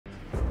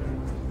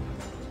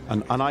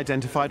An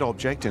unidentified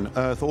object in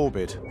Earth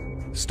orbit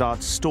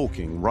starts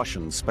stalking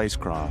Russian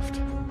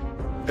spacecraft.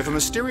 If a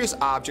mysterious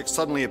object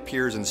suddenly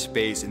appears in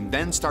space and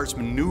then starts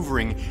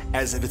maneuvering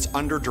as if it's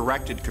under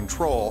directed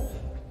control,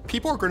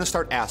 people are going to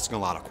start asking a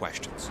lot of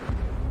questions.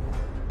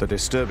 The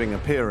disturbing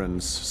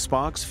appearance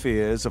sparks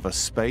fears of a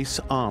space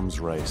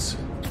arms race.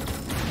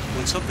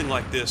 When something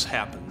like this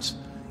happens,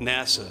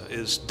 NASA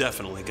is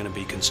definitely going to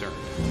be concerned.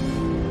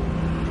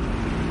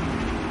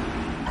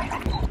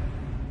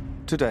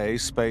 Today,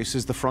 space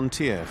is the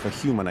frontier for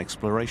human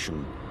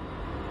exploration.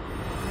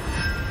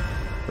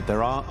 But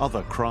there are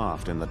other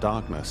craft in the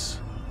darkness.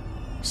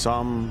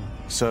 Some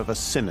serve a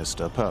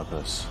sinister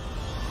purpose.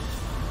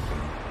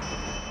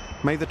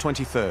 May the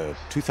 23rd,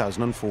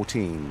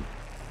 2014.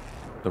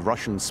 The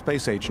Russian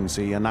Space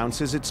Agency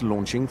announces it's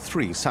launching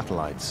 3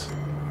 satellites.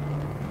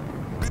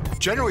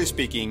 Generally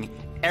speaking,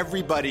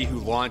 everybody who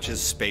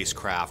launches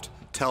spacecraft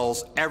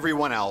tells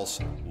everyone else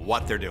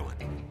what they're doing.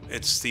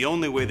 It's the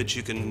only way that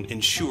you can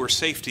ensure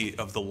safety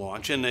of the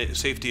launch and the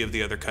safety of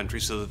the other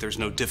countries so that there's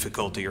no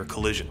difficulty or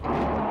collision.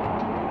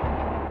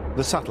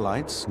 The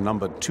satellites,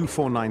 numbered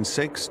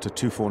 2496 to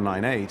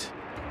 2498,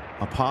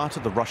 are part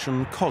of the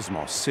Russian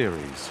Cosmos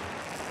series.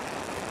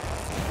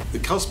 The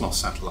Cosmos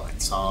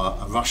satellites are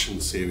a Russian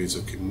series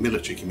of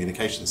military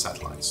communication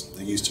satellites.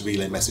 They're used to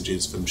relay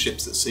messages from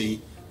ships at sea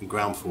and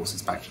ground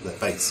forces back to their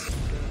base.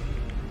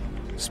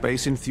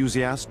 Space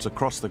enthusiasts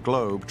across the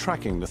globe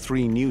tracking the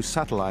 3 new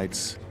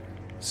satellites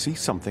see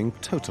something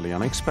totally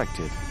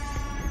unexpected.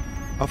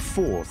 A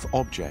 4th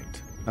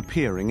object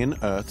appearing in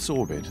Earth's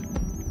orbit.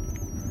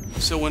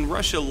 So when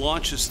Russia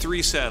launches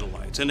 3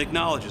 satellites and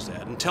acknowledges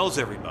that and tells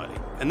everybody,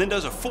 and then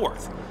does a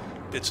 4th,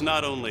 it's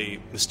not only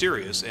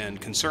mysterious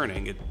and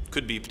concerning, it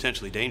could be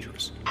potentially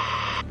dangerous.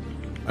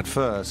 At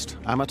first,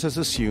 amateurs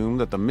assume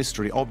that the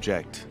mystery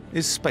object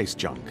is space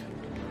junk.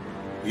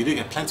 You do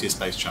get plenty of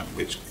space junk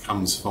which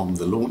comes from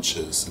the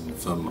launchers and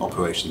from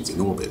operations in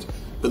orbit,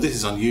 but this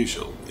is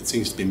unusual. It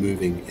seems to be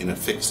moving in a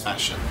fixed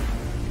fashion.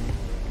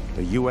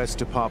 The US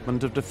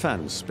Department of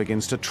Defense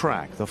begins to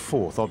track the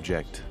 4th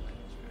object.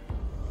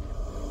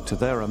 To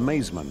their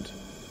amazement,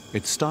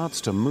 it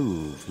starts to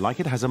move like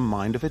it has a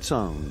mind of its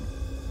own.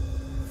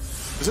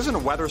 This isn't a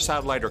weather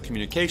satellite or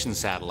communication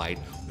satellite.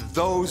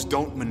 Those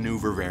don't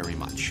maneuver very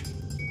much.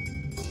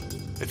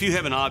 If you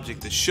have an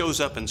object that shows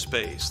up in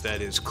space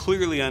that is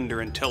clearly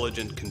under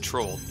intelligent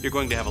control, you're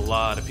going to have a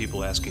lot of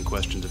people asking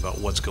questions about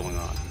what's going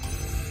on.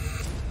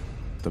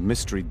 The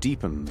mystery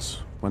deepens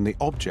when the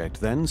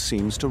object then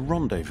seems to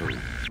rendezvous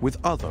with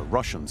other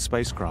Russian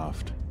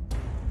spacecraft.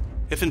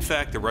 If in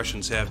fact the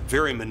Russians have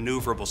very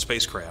maneuverable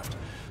spacecraft,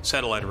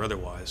 satellite or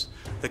otherwise,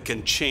 that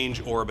can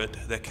change orbit,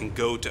 that can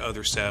go to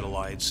other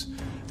satellites,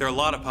 there are a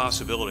lot of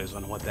possibilities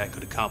on what that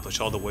could accomplish,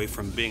 all the way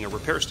from being a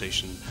repair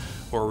station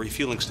or a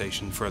refueling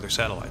station for other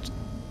satellites.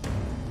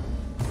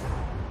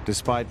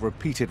 Despite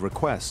repeated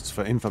requests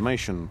for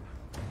information,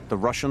 the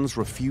Russians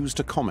refuse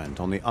to comment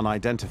on the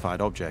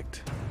unidentified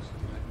object.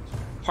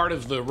 Part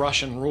of the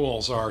Russian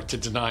rules are to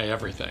deny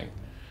everything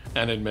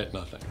and admit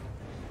nothing.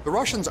 The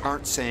Russians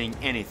aren't saying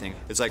anything.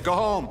 It's like, go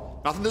home,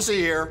 nothing to see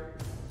here.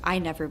 I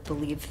never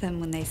believe them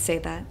when they say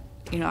that.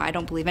 You know, I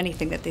don't believe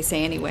anything that they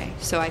say anyway,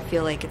 so I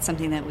feel like it's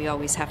something that we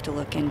always have to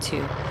look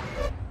into.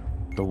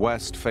 The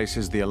West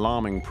faces the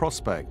alarming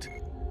prospect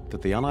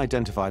that the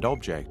unidentified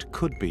object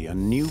could be a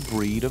new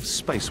breed of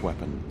space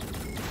weapon.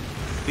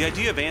 The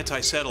idea of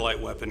anti-satellite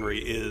weaponry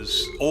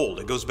is old.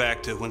 It goes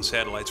back to when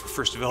satellites were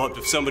first developed.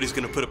 If somebody's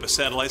going to put up a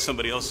satellite,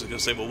 somebody else is going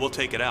to say, well, we'll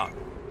take it out.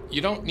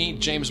 You don't need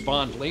James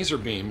Bond laser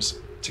beams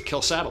to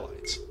kill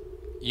satellites.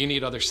 You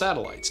need other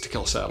satellites to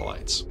kill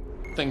satellites.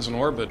 Things in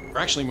orbit are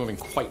actually moving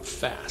quite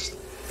fast.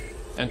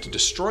 And to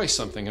destroy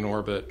something in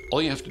orbit,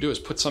 all you have to do is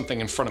put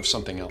something in front of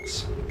something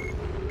else.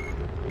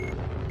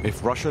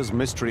 If Russia's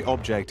mystery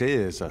object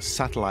is a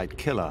satellite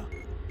killer,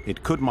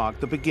 it could mark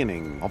the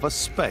beginning of a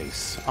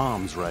space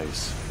arms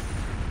race.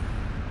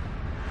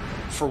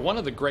 For one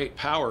of the great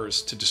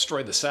powers to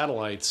destroy the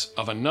satellites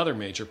of another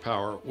major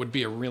power would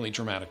be a really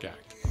dramatic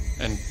act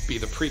and be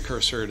the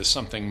precursor to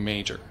something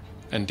major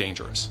and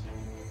dangerous.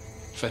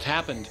 If it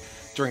happened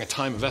during a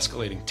time of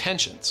escalating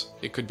tensions,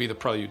 it could be the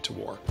prelude to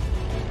war.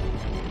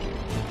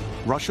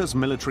 Russia's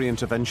military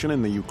intervention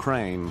in the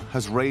Ukraine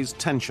has raised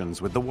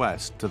tensions with the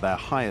West to their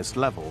highest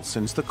level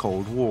since the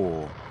Cold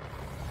War.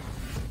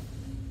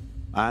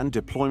 And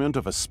deployment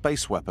of a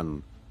space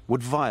weapon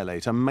would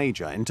violate a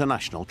major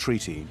international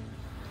treaty.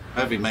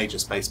 Every major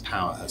space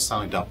power has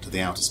signed up to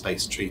the Outer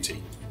Space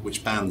Treaty,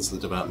 which bans the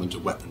development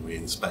of weaponry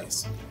in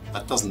space.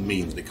 That doesn't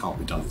mean that it can't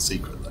be done in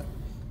secret, though.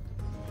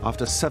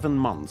 After 7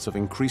 months of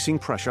increasing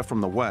pressure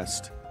from the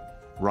West,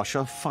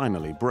 Russia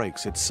finally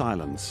breaks its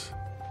silence.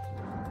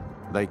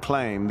 They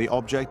claim the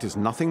object is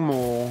nothing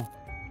more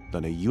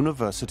than a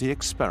university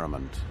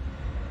experiment.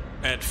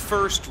 At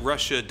first,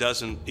 Russia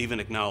doesn't even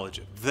acknowledge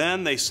it.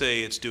 Then they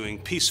say it's doing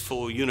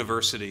peaceful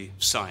university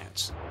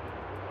science.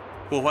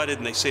 Well, why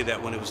didn't they say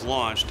that when it was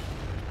launched?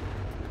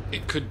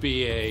 It could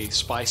be a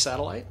spy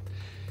satellite.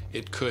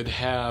 It could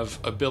have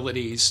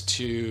abilities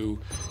to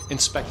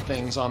inspect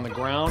things on the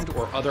ground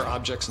or other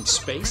objects in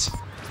space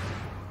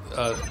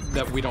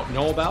that we don't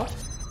know about.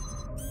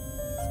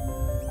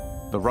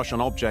 The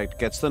Russian object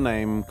gets the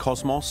name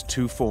Cosmos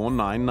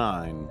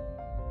 2499.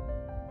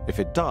 If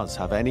it does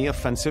have any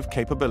offensive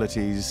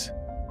capabilities,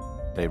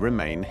 they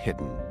remain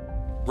hidden.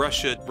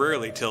 Russia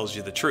rarely tells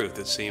you the truth,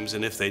 it seems,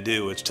 and if they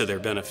do, it's to their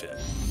benefit.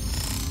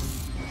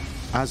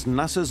 As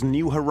NASA's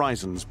New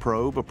Horizons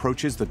probe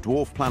approaches the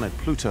dwarf planet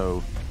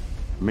Pluto,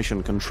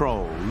 Mission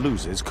Control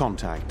loses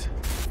contact.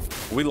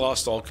 We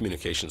lost all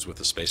communications with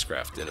the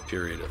spacecraft in a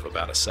period of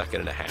about a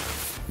second and a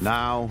half.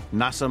 Now,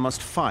 NASA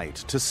must fight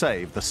to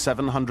save the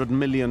 $700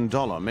 million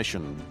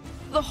mission.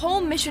 The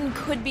whole mission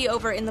could be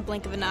over in the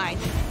blink of an eye.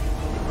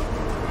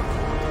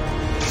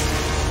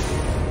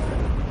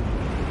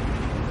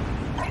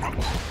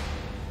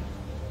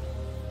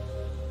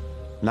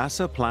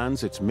 NASA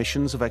plans its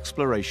missions of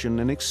exploration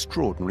in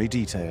extraordinary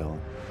detail.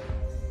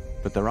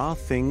 But there are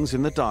things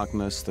in the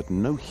darkness that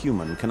no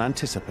human can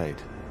anticipate.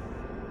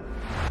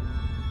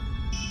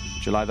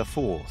 July the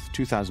 4th,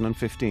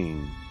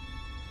 2015.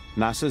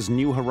 NASA's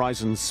New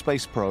Horizons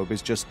space probe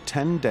is just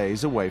 10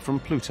 days away from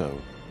Pluto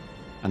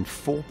and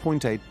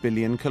 4.8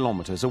 billion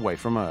kilometers away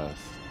from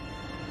Earth.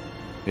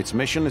 Its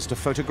mission is to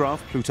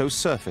photograph Pluto's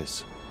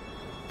surface,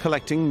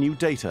 collecting new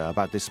data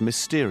about this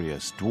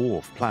mysterious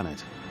dwarf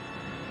planet.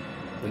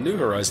 The New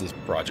Horizons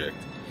project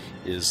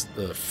is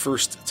the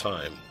first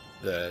time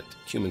that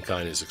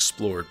humankind has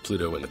explored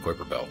Pluto and the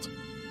Kuiper Belt.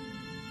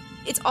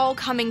 It's all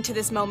coming to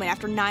this moment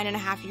after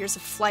 9.5 years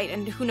of flight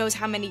and who knows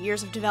how many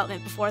years of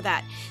development before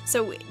that.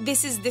 So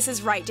this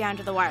is right down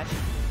to the wire.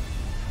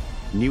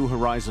 New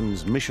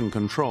Horizons Mission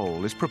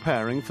Control is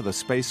preparing for the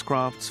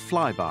spacecraft's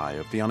flyby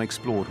of the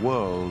unexplored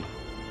world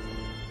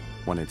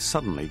when it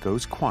suddenly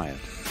goes quiet.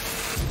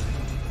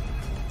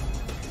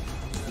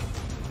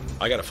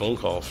 I got a phone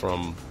call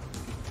from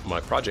my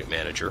project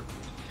manager,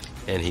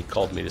 and he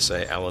called me to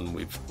say, "Alan,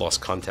 we've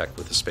lost contact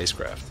with the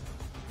spacecraft.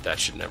 That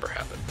should never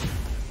happen."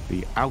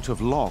 The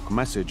out-of-lock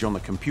message on the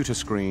computer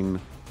screen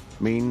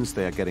means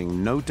they are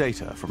getting no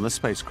data from the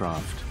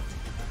spacecraft.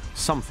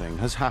 Something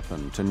has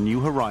happened to New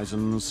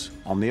Horizons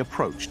on the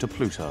approach to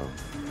Pluto.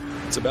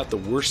 It's about the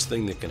worst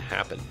thing that can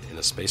happen in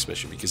a space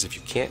mission, because if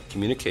you can't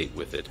communicate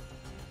with it,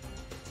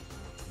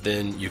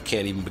 then you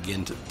can't even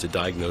begin to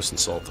diagnose and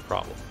solve the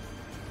problem.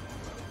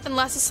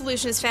 Unless a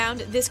solution is found,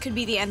 this could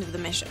be the end of the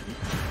mission.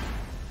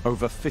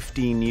 Over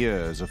 15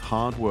 years of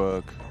hard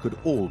work could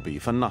all be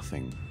for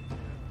nothing.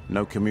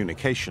 No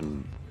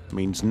communication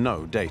means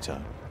no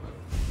data.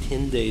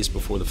 10 days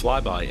before the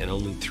flyby and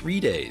only 3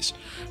 days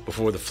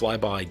before the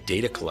flyby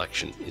data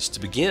collection is to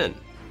begin,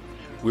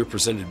 we're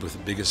presented with the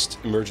biggest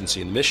emergency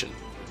in the mission.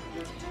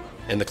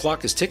 And the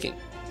clock is ticking.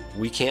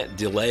 We can't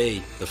delay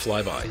the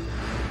flyby.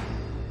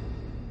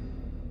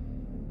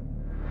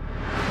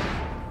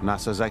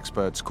 NASA's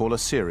experts call a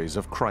series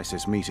of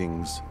crisis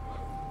meetings.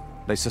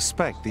 They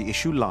suspect the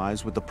issue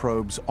lies with the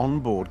probe's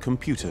onboard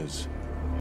computers.